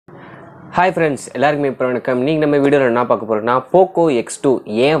Hi friends, எல்லாருக்குமே வணக்கம். நீங்க நம்ம வீடியோல என்ன பார்க்க போறோம்னா Poco X2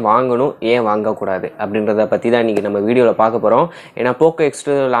 ஏன் வாங்கணும் ஏன் வாங்க கூடாது அப்படின்றத பத்தி தான் நீங்க நம்ம வீடியோல பார்க்க போறோம். ஏனா Poco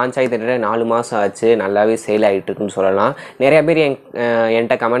X2 லான்ச் ஆயிட்டு 4 மாசம் ஆச்சு, நல்லாவே சேல் ஆயிட்டு இருக்குன்னு சொல்லலாம். நிறைய பேர்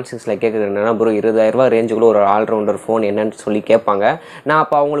என்கிட்ட கமெண்ட் செக்ஷன்ல கேக்குறது என்னன்னா bro 20000 ரூபாய் ரேஞ்சுக்குள்ள ஒரு ஆல் ரவுண்டர் ஃபோன் என்னன்னு சொல்லி கேட்பாங்க. நான்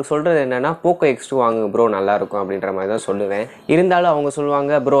அப்ப அவங்களுக்கு சொல்றது என்னன்னா Poco X2 வாங்குங்க bro நல்லா இருக்கும் அப்படின்ற மாதிரி தான் சொல்லுவேன். இருந்தாலும் அவங்க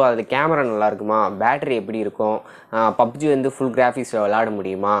சொல்லுவாங்க bro அதுல கேமரா நல்லா இருக்குமா, பேட்டரி எப்படி இருக்கும், PUBG வந்து ஃபுல் கிராபிக்ஸ்ல விளையாட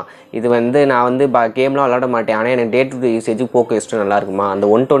முடியுமா, இது வந்து நான் வந்து கேம்லாம் விளையாட மாட்டேன் ஆனால் எனக்கு day to day usage Poco X2 நல்லா இருக்குமா, அந்த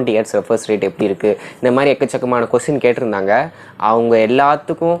 120 Hz ரெஃப்ரெஷ் ரேட் எப்படி இருக்குது, இந்த மாதிரி எக்கச்சக்கமான கொஸ்டின் கேட்டிருந்தாங்க. அவங்க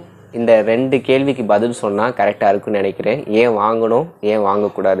எல்லாத்துக்கும் இந்த ரெண்டு கேள்விக்கு பதில் சொன்னால் கரெக்டாக இருக்குன்னு நினைக்கிறேன். ஏன் வாங்கணும் ஏன்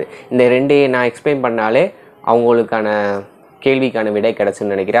வாங்கக்கூடாது, இந்த ரெண்டையும் நான் எக்ஸ்பிளைன் பண்ணாலே அவங்களுக்கான கேள்விக்கான விடை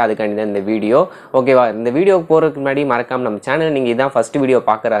கிடச்சுன்னு நினைக்கிறேன். அதுக்காண்டி தான் இந்த வீடியோ. ஓகேவா, இந்த வீடியோக்கு போகிறதுக்கு முன்னாடி மறக்காமல் நம்ம சேனல் நீங்கள் இதான் ஃபஸ்ட்டு வீடியோ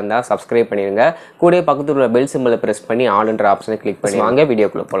பார்க்குறா இருந்தால் சப்ஸ்கிரைப் பண்ணிடுங்க. கூட பக்கத்தில் உள்ள பெல் சிம்பிளை ப்ரெஸ் பண்ணி ஆல்ன்ற ஆப்ஷனை கிளிக் பண்ணி வாங்க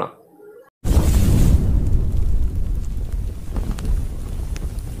வீடியோக்குள்ளே போகலாம்.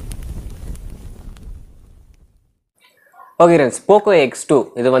 ஓகே ஃப்ரெண்ட்ஸ், Poco X2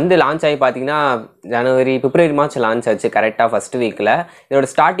 இது வந்து லான்ச் ஆகி பார்த்தீங்கன்னா பிப்ரவரி மார்ச் லான்ச் ஆச்சு கரெக்டாக ஃபஸ்ட் வீக்கில். இதோட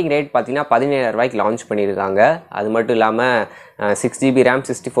ஸ்டார்டிங் ரேட் பார்த்தீங்கன்னா 17000 ரூபாய்க்கு லான்ச் பண்ணியிருக்காங்க. அது மட்டும் இல்லாமல் 6GB ரேம்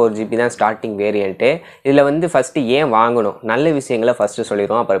 64GB தான் ஸ்டார்டிங் வேரியண்ட்டு. இதில் வந்து ஃபஸ்ட்டு ஏன் வாங்கணும், நல்ல விஷயங்களை ஃபஸ்ட்டு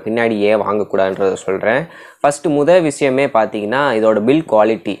சொல்லிடுவோம், அப்புறம் பின்னாடி ஏன் வாங்கக்கூடாதுன்றதை சொல்கிறேன். ஃபஸ்ட்டு முதல் விஷயமே பார்த்தீங்கன்னா இதோட பில்ட்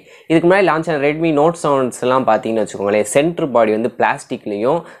குவாலிட்டி. இதுக்கு முன்னாடி லான்ச் ஆன Redmi Note 7ஸ்லாம் பார்த்தீங்கன்னு வச்சுக்கோங்களேன், சென்ட்ரு பாடி வந்து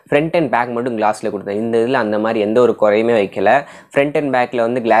பிளாஸ்டிக்லேயும் ஃப்ரண்ட் அண்ட் பேக் மட்டும் கிளாஸில் கொடுத்தாங்க. இந்த இதில் அந்த மாதிரி எந்த ஒரு குறையுமே வைக்கல. ஃப்ரண்ட் அண்ட் பேக்கில்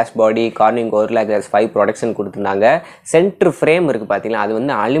வந்து கிளாஸ் பாடி, கார்னிங் கோரில்லா கிளாஸ் 5 ப்ரொடக்ஷன் கொடுத்துருந்தாங்க. சென்ட்ரு ஃப்ரேம் இருக்குது பார்த்தீங்கன்னா, அது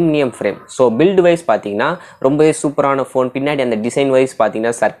வந்து aluminium frame. So build wise பார்த்தீங்கன்னா ரொம்பவே சூப்பரான ஃபோன். பின்னாடி அந்த டிசைன் வைஸ்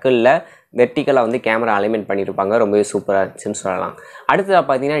பார்த்தீங்கன்னா சர்க்கிளில் வெர்டிக்கலாக வந்து கேமரா அலைன்மெண்ட் பண்ணியிருப்பாங்க, ரொம்பவே சூப்பராக இருந்துச்சுன்னு சொல்லலாம். அடுத்ததாக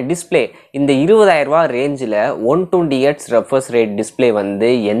பார்த்தீங்கன்னா டிஸ்பிளே. இந்த 20000 ரூபா ரேஞ்சில் 120 Hz ரெஃப்ரெஷ் ரேட் டிஸ்பிளே வந்து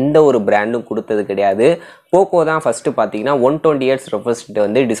எந்த ஒரு பிராண்டும் கொடுத்தது கிடையாது. போக்கோ தான் ஃபஸ்ட்டு பார்த்தீங்கன்னா 120 Hz ரெஃப்ரெஷ் ரேட்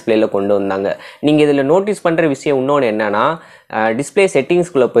வந்து டிஸ்பிளேயில் கொண்டு வந்தாங்க. நீங்கள் இதில் நோட்டீஸ் பண்ணுற விஷயம் இன்னொன்று என்னென்னா, டிஸ்பிளே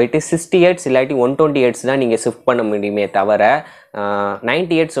செட்டிங்ஸ்குள்ளே போயிட்டு 60 Hz இல்லாட்டி 120 Hz தான் நீங்கள் ஷிஃப்ட் பண்ண முடியுமே தவிர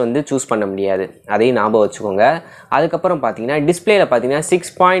 90 Hz வந்து சூஸ் பண்ண முடியாது. அதையும் ஞாபகம் வச்சுக்கோங்க. அதுக்கப்புறம் பார்த்தீங்கன்னா டிஸ்பிளேயில் பார்த்தீங்கன்னா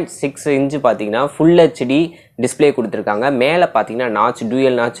 6.6 இன்ச்சு பார்த்தீங்கன்னா ஃபுல் HD டிஸ்பிளே கொடுத்துருக்காங்க. மேலே பார்த்தீங்கன்னா நாச்,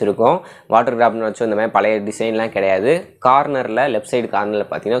 டூயல் நாச் இருக்கும். வாட்டர் கிராப் நாச்சும் இந்த மாதிரி பழைய டிசைன்லாம் கிடையாது. கார்னரில் லெஃப்ட் சைடு கார்னரில்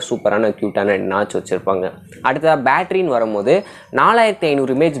பார்த்தீங்கன்னா சூப்பரான க்யூட்டான நாச் வச்சுருப்பாங்க. அடுத்ததாக பேட்டரின்னு வரும்போது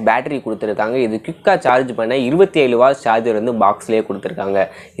 4500 mAh பேட்டரி கொடுத்துருக்காங்க. இது குயிக்காக சார்ஜ் பண்ண 27 வாட்ஸ் சார்ஜர் வந்து பாக்ஸ்லேயே கொடுத்துருக்காங்க.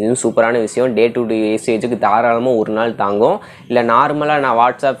 இதுவும் சூப்பரான விஷயம். டே டு டே யூசேஜுக்கு தாராளமாக ஒரு நாள் தாங்கும். இல்லை நார்மலாக நான்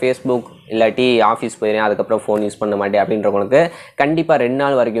வாட்ஸ்அப், ஃபேஸ்புக் இல்லாட்டி ஆஃபீஸ் போயிடுறேன் அதுக்கப்புறம் ஃபோன் யூஸ் பண்ண மாட்டேன் அப்படின்றவங்களுக்கு கண்டிப்பாக 2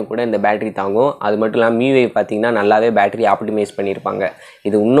 நாள் வரைக்கும் கூட இந்த பேட்டரி தாங்கும். அது மட்டும் இல்லாமல் MIUI பார்த்தீங்கன்னா நல்லாவே பேட்டரி ஆப்டிமைஸ் பண்ணியிருப்பாங்க.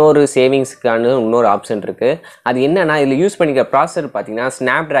 இது இன்னொரு சேவிங்ஸ்க்கான இன்னொரு ஆப்ஷன் இருக்குது. அது என்னன்னா, இதில் யூஸ் பண்ணிக்கிற ப்ராசஸர் பார்த்தீங்கன்னா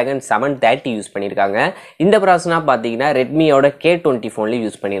Snapdragon 730 யூஸ் பண்ணியிருக்காங்க. இந்த ப்ராசஸ்னால் பார்த்தீங்கன்னா ரெட்மியோட K20 ஃபோன்லேயும்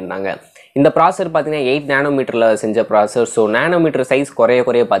யூஸ் பண்ணியிருந்தாங்க. இந்த ப்ராசஸர் பார்த்தீங்கன்னா 8 நானோமீட்டரில் செஞ்ச ப்ராசஸர். ஸோ நானோமீட்டர் சைஸ் குறைய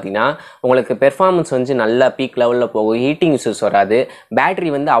பார்த்தீங்கன்னா உங்களுக்கு பெர்ஃபார்மன்ஸ் வந்து நல்லா பீக் லெவலில் போகும், ஹீட்டிங் இஷ்யூஸ் வராது,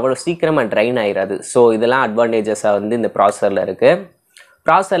 பேட்டரி வந்து அவ்வளோ சீக்கிரமாக ட்ரைன் ஆகிடாது. ஸோ இதெல்லாம் அட்வான்டேஜஸாக வந்து இந்த ப்ராசஸரில் இருக்குது.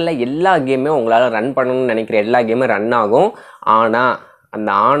 ப்ராசஸரில் எல்லா கேமும் உங்களால் ரன் பண்ணணும்னு நினைக்கிற எல்லா கேமும் ரன் ஆகும். ஆனால் அந்த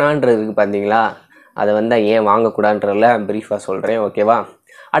ஆனான்றதுக்கு பார்த்தீங்களா, அதை வந்து ஏன் வாங்கக்கூடாதுன்றதில் ப்ரீஃபாக சொல்கிறேன். ஓகேவா.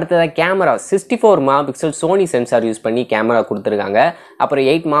 அடுத்ததாக camera 64 megapixel Sony sensor use பண்ணி கேமரா கொடுத்துருக்காங்க. அப்புறம்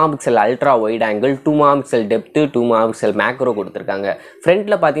 8 megapixel ultra white angle, 2 megapixel depth, 2 megapixel macro கொடுத்துருக்காங்க.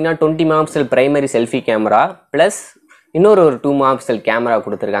 ஃப்ரண்ட்டில் பார்த்தீங்கன்னா 20 megapixel primary selfie camera plus இன்னொரு 2 மெகாபிக்சல் கேமரா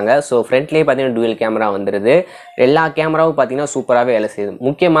கொடுத்துருக்காங்க. ஸோ ஃப்ரண்ட்லேயே பார்த்தீங்கன்னா டூயல் கேமரா வந்துடுது. எல்லா கேமராவும் பார்த்தீங்கன்னா சூப்பராகவே வேலை செய்யுது.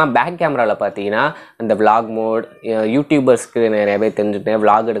 முக்கியமாக பேக் கேமராவில் பார்த்தீங்கன்னா அந்த விளாக் மோட், யூடியூபர்ஸ்க்கு நிறைய பேர் தெரிஞ்சுட்டு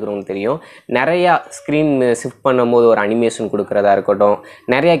விளாக் எடுக்கிறவங்களுக்கு தெரியும், நிறையா ஸ்க்ரீன் ஷிஃப்ட் பண்ணும்போது ஒரு அனிமேஷன் கொடுக்குறதா இருக்கட்டும்,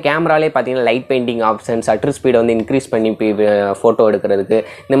 நிறைய கேமராலே பார்த்தீங்கன்னா லைட் பெயிண்டிங் ஆப்ஷன், ஷட்டர் ஸ்பீடை வந்து இன்க்ரீஸ் பண்ணி ஃபோட்டோ எடுக்கிறதுக்கு,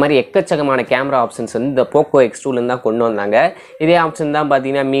 இந்த மாதிரி எக்கச்சக்கமான கேமரா ஆப்ஷன்ஸ் வந்து இந்த Poco X2லேருந்து தான் கொண்டு வந்தாங்க. இதே ஆப்ஷன் தான்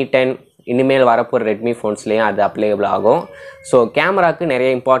பார்த்தீங்கன்னா Mi 10 இனிமேல் வரப்போகிற ரெட்மி ஃபோன்ஸ்லேயும் அது அப்ளைபிள் ஆகும். ஸோ கேமராவுக்கு நிறைய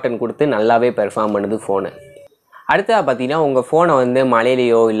இம்பார்ட்டன்ட் கொடுத்து நல்லாவே பெர்ஃபார்ம் பண்ணுது ஃபோனு. அடுத்ததாக பார்த்தீங்கன்னா உங்கள் ஃபோனை வந்து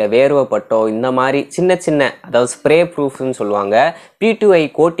மழையிலையோ இல்லை வேர்வைப்பட்டோ இந்த மாதிரி சின்ன அதாவது ஸ்ப்ரே ப்ரூஃப்னு சொல்லுவாங்க, P2I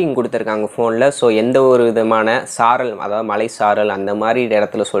கோட்டிங் கொடுத்துருக்காங்க ஃபோனில். ஸோ எந்த ஒரு விதமான சாரல், அதாவது மலை சாரல் அந்த மாதிரி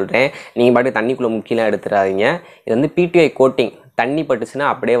இடத்துல சொல்கிறேன், நீங்கள் பாட்டு தண்ணிக்குள்ளே முக்கியெலாம் எடுத்துடாதீங்க. இது வந்து P2I கோட்டிங். தண்ணி பட்டுச்சுன்னா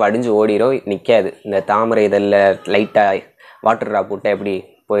அப்படியே வடிஞ்சு ஓடிடும், நிற்காது. இந்த தாமரை இதழில் லைட்டாக வாட்டர் ட்ராப் விட்டால் எப்படி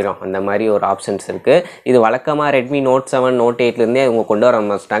போயிடும். அந்த மாதிரி ஒரு ஆப்ஷன்ஸ் இருக்குது. இது வழக்கமாக ரெட்மி நோட் 7 நோட் 8லேருந்தே அவங்க கொண்டு வர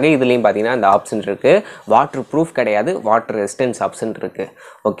ஆரம்பிச்சிட்டாங்க. இதுலேயும் பார்த்தீங்கன்னா அந்த ஆப்ஷன் இருக்குது. வாட்டர் ப்ரூஃப் கிடையாது, வாட்டர் ரெசிஸ்டன்ஸ் ஆப்ஷன் இருக்குது.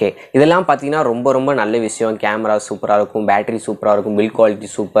 ஓகே, இதெல்லாம் பார்த்தீங்கன்னா ரொம்ப ரொம்ப நல்ல விஷயம். கேமரா சூப்பராக இருக்கும், பேட்டரி சூப்பராக இருக்கும், பில்ட் குவாலிட்டி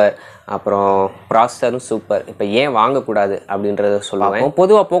சூப்பர், அப்புறம் ப்ராசஸரும் சூப்பர். இப்போ ஏன் வாங்கக்கூடாது அப்படின்றத சொல்லுவேன்.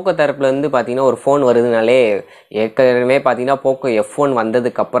 பொதுவாக போக்கோ தரப்புலேருந்து பார்த்தீங்கன்னா ஒரு ஃபோன் வருதுனாலே ஏற்கனவே பார்த்தீங்கன்னா போக்கோ F1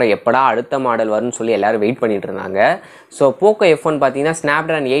 வந்ததுக்கப்புறம் எப்படா அடுத்த மாடல் வரும்னு சொல்லி எல்லோரும் வெயிட் பண்ணிட்டு இருந்தாங்க. ஸோ போக்கோ F1 பார்த்தீங்கன்னா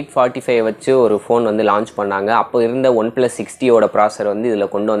Snapdragon 845 வச்சு ஒரு ஃபோன் வந்து லான்ச் பண்ணாங்க. அப்போ இருந்த OnePlus 60யோட ப்ராசஸர் வந்து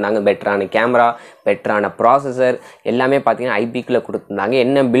இதில் கொண்டு வந்தாங்க. பெட்டரான கேமரா, பெட்டரான ப்ராசஸர் எல்லாமே பார்த்தீங்கன்னா ஐபிக்கில் கொடுத்துருந்தாங்க.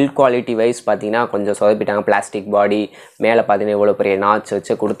 என்ன பில்ட் குவாலிட்டி வைஸ் பார்த்தீங்கன்னா கொஞ்சம் சொதப்பிட்டாங்க. பிளாஸ்டிக் பாடி மேலே பார்த்தீங்கன்னா இவ்வளோ பெரிய நாச்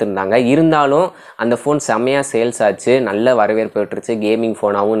வச்சு கொடுத்துருந்தாங்க. இருந்தாலும் அந்த ஃபோன் செம்மையாக சேல்ஸ் ஆச்சு, நல்ல வரவேற்பு பெற்றுச்சு, கேமிங்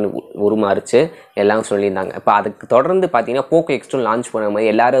ஃபோனாகவும் உருமாறுச்சு எல்லாம் சொல்லியிருந்தாங்க. இப்போ அதுக்கு தொடர்ந்து பார்த்தீங்கன்னா போக்கோ X2 லான்ச் பண்ண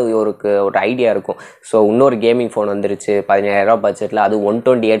மாதிரி எல்லாரும் ஒரு ஐடியா இருக்கும். ஸோ இன்னொரு கேமிங் ஃபோன் வந்துருச்சு 17,000 பட்ஜெட்டில், அது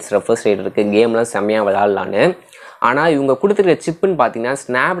 128 ரெஃப்ரெஷ் ரேட் இருக்குது, கேம்லாம் செம்மையாக விளாட்லான்னு. ஆனால் இவங்க கொடுத்துருக்க சிப்புன்னு பார்த்தீங்கன்னா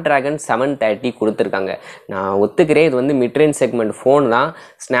Snapdragon 730 கொடுத்துருக்காங்க. நான் ஒத்துக்கிறேன், இது வந்து மிட்ரேஞ்ச் செக்மெண்ட் ஃபோன் தான்.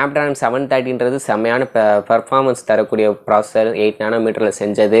 Snapdragon 730ன்றது செம்மையான பர்ஃபார்மன்ஸ் தரக்கூடிய ப்ராசஸர், 8 நானோமீட்டரில்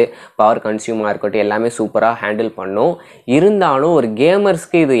செஞ்சது, பவர் கன்சியூமாக இருக்கட்டும் எல்லாமே சூப்பராக ஹேண்டில் பண்ணும். இருந்தாலும் ஒரு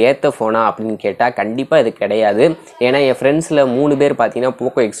கேமர்ஸ்க்கு இது ஏற்ற ஃபோனா அப்படின்னு கேட்டால் கண்டிப்பாக இது கிடையாது. ஏன்னா என் ஃப்ரெண்ட்ஸில் 3 பேர் பார்த்தீங்கன்னா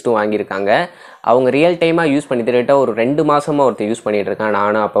போக்கோ X2 வாங்கியிருக்காங்க. அவங்க ரியல் டைமாக யூஸ் பண்ணி திட்டா ஒரு 2 மாதமாக ஒருத்தர் யூஸ் பண்ணிகிட்டு இருக்கான்.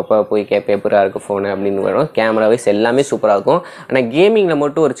 நானும் அப்பப்போ போய் பேப்பராக இருக்குது ஃபோனு அப்படின்னு வரும். கேமரா வைஸ் எல்லாமே சூப்பராக இருக்கும். ஆனால் கேமிங்கில்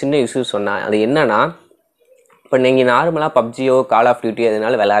மட்டும் ஒரு சின்ன இஷ்யூ சொன்னேன். அது என்னன்னா, இப்போ நீங்கள் நார்மலாக பப்ஜியோ கால் ஆஃப் டியூட்டி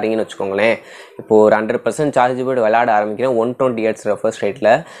எதனால விளாட்றீங்கன்னு வச்சுக்கோங்களேன். இப்போது ஒரு 100% சார்ஜ் போய்ட்டு விளாட ஆரம்பிக்கிறேன் 128 ரெஃப்ரெஷ் ரேட்டில்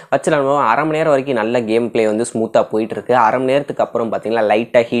வச்சு நம்ம அரை மணி நேரம் வரைக்கும் நல்ல கேம் பிளே வந்து ஸ்மூத்தாக போயிட்டுருக்கு. அரை மணி நேரத்துக்கு அப்புறம் பார்த்தீங்கன்னா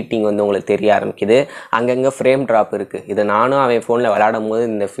லைட்டாக ஹீட்டிங் வந்து உங்களுக்கு தெரிய ஆரம்பிக்குது, அங்கங்கே ஃப்ரேம் ட்ராப் இருக்குது. இதை நானும் அவன் ஃபோனில் விளாடும் போது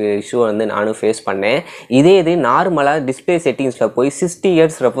இந்த இஷ்யூ வந்து நானும் ஃபேஸ் பண்ணேன். இது நார்மலாக டிஸ்பிளே செட்டிங்ஸில் போய் 60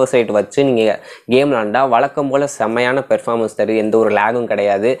 Hz ரெஃப்ரெஷ் ரேட் வச்சு நீங்கள் கேம் விளாண்டா வழக்கம் போல் செம்மையான பெர்ஃபார்மன்ஸ் தருது, எந்த ஒரு லேகும்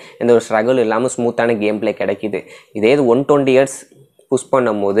கிடையாது, எந்த ஒரு ஸ்ட்ரகிள் இல்லாமல் ஸ்மூத்தான கேம் பிளே கிடைக்கிது. இதே 120 Hz புஷ்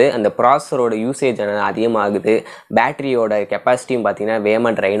பண்ணும் போது அந்த ப்ராசஸரோட யூசேஜ் அதிகமாகுது, பேட்டரியோட கெப்பாசிட்டியும் பார்த்தீங்கன்னா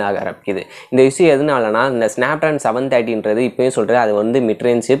வேகமாக ட்ரைன் ஆக ஆரம்பிக்குது. இந்த இஷ்யூ எதுனாலனா இந்த Snapdragon 730ன்றது இப்போயும் சொல்கிறது அது வந்து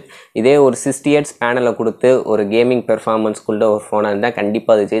மிட்ரேஞ்ச் சிப். இதே ஒரு 60 Hz பேனலை கொடுத்து ஒரு கேமிங் பெர்ஃபார்மன்ஸ்குள்ள ஒரு ஃபோனாக இருந்தால்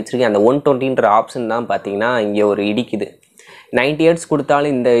கண்டிப்பாக அது ஜெயிச்சிருக்கு. அந்த 120ன்ற ஆப்ஷன் தான் பார்த்தீங்கன்னா இங்கே ஒரு இடிக்குது. 90 Hz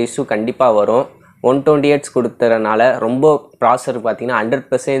கொடுத்தாலும் இந்த இஷ்யூ கண்டிப்பாக வரும். 120 Hz கொடுத்தறனால ரொம்ப ப்ராசஸர் பார்த்தீங்கன்னா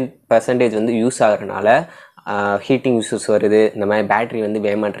 100% வந்து யூஸ் ஆகிறனால ஹீட்டிங் இஷ்யூஸ் வருது, இந்த மாதிரி பேட்ரி வந்து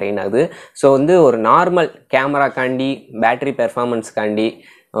வேகமாக ட்ரெயின் ஆகுது. ஸோ வந்து ஒரு நார்மல் கேமராக்காண்டி, பேட்ரி பெர்ஃபார்மன்ஸ்க்காண்டி,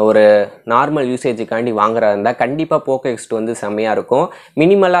 ஒரு நார்மல் யூசேஜுக்காண்டி வாங்குறதா இருந்தால் கண்டிப்பாக போக்கோ X2 வந்து செம்மையாக இருக்கும்.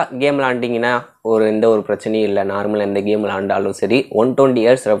 மினிமலாக கேம் விளாண்டிங்கன்னா எந்த ஒரு பிரச்சனையும் இல்லை. நார்மலாக எந்த கேம் விளாண்டாலும் சரி 120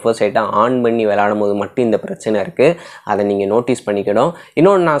 Hz ரெஃப்ரெஷ் ரேட்டாக ஆன் பண்ணி விளாடும் போது மட்டும் இந்த பிரச்சனை இருக்குது. அதை நீங்கள் நோட்டீஸ் பண்ணிக்கணும்.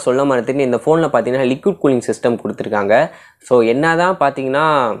 இன்னொன்று நான் சொல்ல மாட்டேன், இந்த ஃபோனில் பார்த்தீங்கன்னா லிக்விட் கூலிங் சிஸ்டம் கொடுத்துருக்காங்க. ஸோ என்ன தான் பார்த்தீங்கன்னா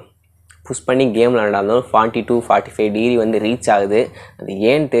புஷ் பண்ணி கேம் விளாண்டாலும் 42-45 டிகிரி வந்து ரீச் ஆகுது. அது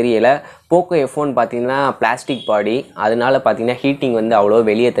ஏன்னு தெரியல. போக்கோ F1 பார்த்தீங்கன்னா பிளாஸ்டிக் பாடி, அதனால பார்த்தீங்கன்னா ஹீட்டிங் வந்து அவ்வளோ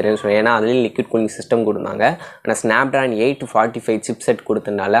வெளியே தெரியும்னு சொல்லுவேன். ஏன்னா அதுலேயும் லிக்விட் கூலிங் சிஸ்டம் கொடுத்தாங்க. ஆனால் Snapdragon 845 சிப் செட்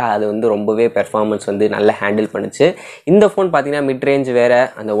கொடுத்தனால அது வந்து ரொம்பவே பெர்ஃபார்மன்ஸ் வந்து நல்லா ஹேண்டில் பண்ணுச்சு. இந்த ஃபோன் பார்த்தீங்கன்னா மிட் ரேஞ்ச் வேறு,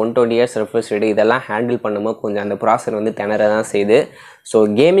 அந்த 120 Hz ரெஃப்ரெஷ் ரேட் இதெல்லாம் ஹேண்டில் பண்ணும்போது கொஞ்சம் அந்த ப்ராசஸர் வந்து திணற தான் செய்யுது. ஸோ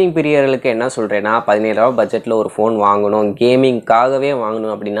கேமிங் பிரியர்களுக்கு என்ன சொல்கிறேன்னா, 17,000 பட்ஜெட்டில் ஒரு ஃபோன் வாங்கணும், கேமிங்காகவே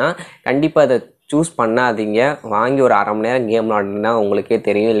வாங்கணும் அப்படின்னா கண்டிப்பாக அதை சூஸ் பண்ணாதீங்க. வாங்கி ஒரு அரை மணி நேரம் கேம் விளாடுனா உங்களுக்கே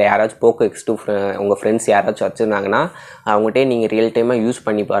தெரியும். இல்லை யாராச்சும் போக்கோ X2 உங்கள் ஃப்ரெண்ட்ஸ் யாராச்சும் வச்சுருந்தாங்கன்னா அவங்ககிட்டே நீங்கள் ரியல் டைமாக யூஸ்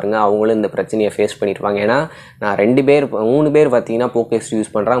பண்ணி பாருங்கள். அவங்களும் இந்த பிரச்சனையை ஃபேஸ் பண்ணியிருப்பாங்க. ஏன்னா நான் 3 பேர் பார்த்தீங்கன்னா போக்கோ X2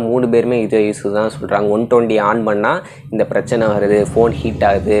 யூஸ் பண்ணுறாங்க. 3 பேருமே இதே இஷ்யூ தான் சொல்கிறாங்க. 120 ஆன் பண்ணால் இந்த பிரச்சனை வருது, ஃபோன் ஹீட்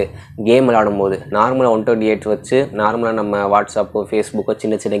ஆகுது கேம் விளாடும் போது. நார்மலாக 128 வச்சு நார்மலாக நம்ம வாட்ஸ்அப்போ ஃபேஸ்புக்கோ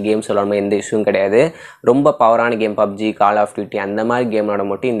சின்ன சின்ன கேம்ஸ் விளாடும்போது எந்த இஷ்யூவும் கிடையாது. ரொம்ப பவரான game PUBG call of duty அந்த மாதிரி கேம் விளாட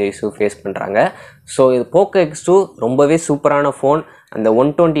மட்டும் இந்த இஷ்யூ ஃபேஸ் பண்ணுறாங்க. ஸோ இது போக்கோ X2 ரொம்பவே சூப்பரான ஃபோன். அந்த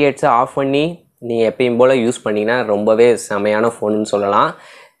 120 Hz ஆஃப் பண்ணி நீங்கள் எப்பயும் போல் யூஸ் பண்ணிங்கன்னா ரொம்பவே செமையான ஃபோனுன்னு சொல்லலாம்.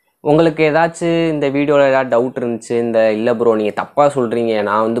 உங்களுக்கு ஏதாச்சும் இந்த வீடியோவில் ஏதாவது டவுட் இருந்துச்சு, இல்லை ப்ரோ நீங்கள் தப்பாக சொல்கிறீங்க,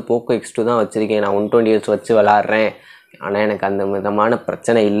 நான் வந்து போக்கோ X2 தான் வச்சுருக்கேன், நான் 120 Hz வச்சு விளாட்றேன், ஆனால் எனக்கு அந்த விதமான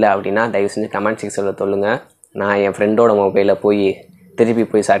பிரச்சனை இல்லை அப்படின்னா தயவு செஞ்சு கமெண்ட் செக்ஷனில் சொல்லுங்கள். நான் என் ஃப்ரெண்டோட மொபைலில் போய் திருப்பி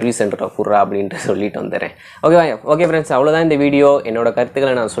போய் சர்வீஸ் சென்டரில் கூடுறா அப்படின்ட்டு சொல்லிட்டு வந்துடுறேன். ஓகே ஃப்ரெண்ட்ஸ், அவ்வளோதான் இந்த வீடியோ. என்னோடய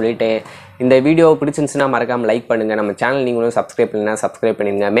கருத்துக்களை நான் சொல்லிட்டேன். இந்த வீடியோ பிடிச்சிருந்துச்சுன்னா மறக்காமல் லைக் பண்ணுங்கள். நம்ம சேனல் நீங்களும் சப்ஸ்கிரைப் பண்ணிங்கன்னா சப்ஸ்கிரைப்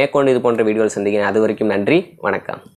பண்ணிடுங்க. மேற்கொண்டு இது போன்ற வீடியோவில் சந்திக்கிறேன். அது வரைக்கும் நன்றி, வணக்கம்.